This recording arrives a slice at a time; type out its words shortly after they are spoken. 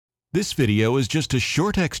This video is just a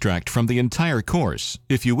short extract from the entire course.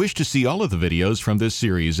 If you wish to see all of the videos from this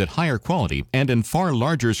series at higher quality and in far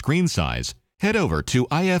larger screen size, head over to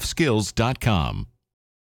ifskills.com.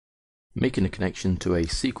 Making a connection to a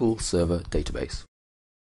SQL Server database.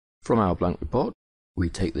 From our blank report, we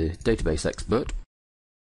take the database expert.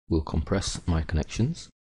 We'll compress my connections.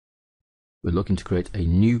 We're looking to create a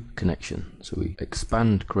new connection. So we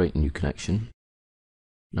expand create new connection.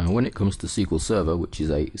 Now when it comes to SQL Server, which is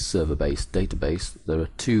a server-based database, there are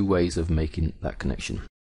two ways of making that connection.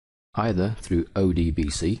 Either through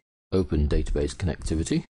ODBC, Open Database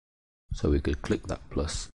Connectivity. So we could click that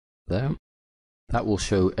plus there. That will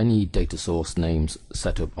show any data source names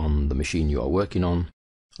set up on the machine you are working on,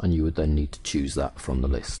 and you would then need to choose that from the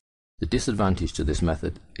list. The disadvantage to this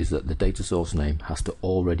method is that the data source name has to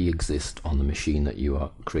already exist on the machine that you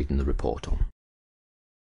are creating the report on.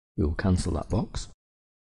 We will cancel that box.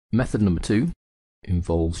 Method number 2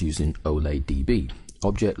 involves using OLADB,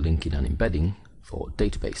 Object Linking and Embedding, for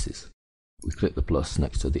databases. We click the plus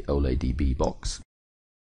next to the OLADB box.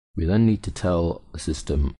 We then need to tell the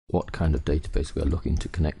system what kind of database we are looking to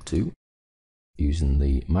connect to using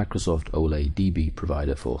the Microsoft OLADB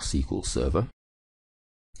provider for SQL Server.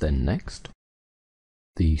 Then next,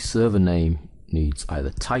 the server name needs either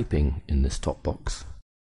typing in this top box,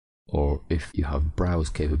 or if you have browse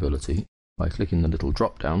capability, by clicking the little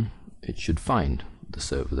drop down, it should find the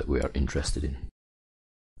server that we are interested in.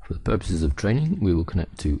 For the purposes of training, we will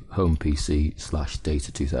connect to home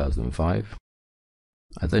PC/data2005.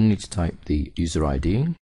 I then need to type the user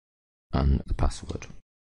ID and the password.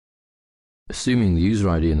 Assuming the user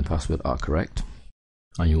ID and the password are correct,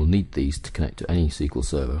 and you will need these to connect to any SQL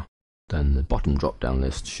server, then the bottom drop-down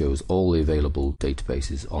list shows all the available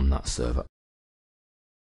databases on that server.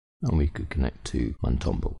 And we could connect to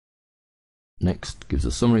Mantombo. Next gives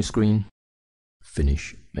a summary screen.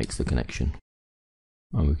 Finish makes the connection.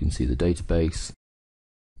 And we can see the database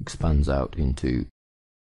expands out into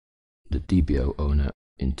the DBO owner,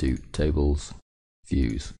 into tables,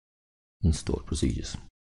 views, and stored procedures.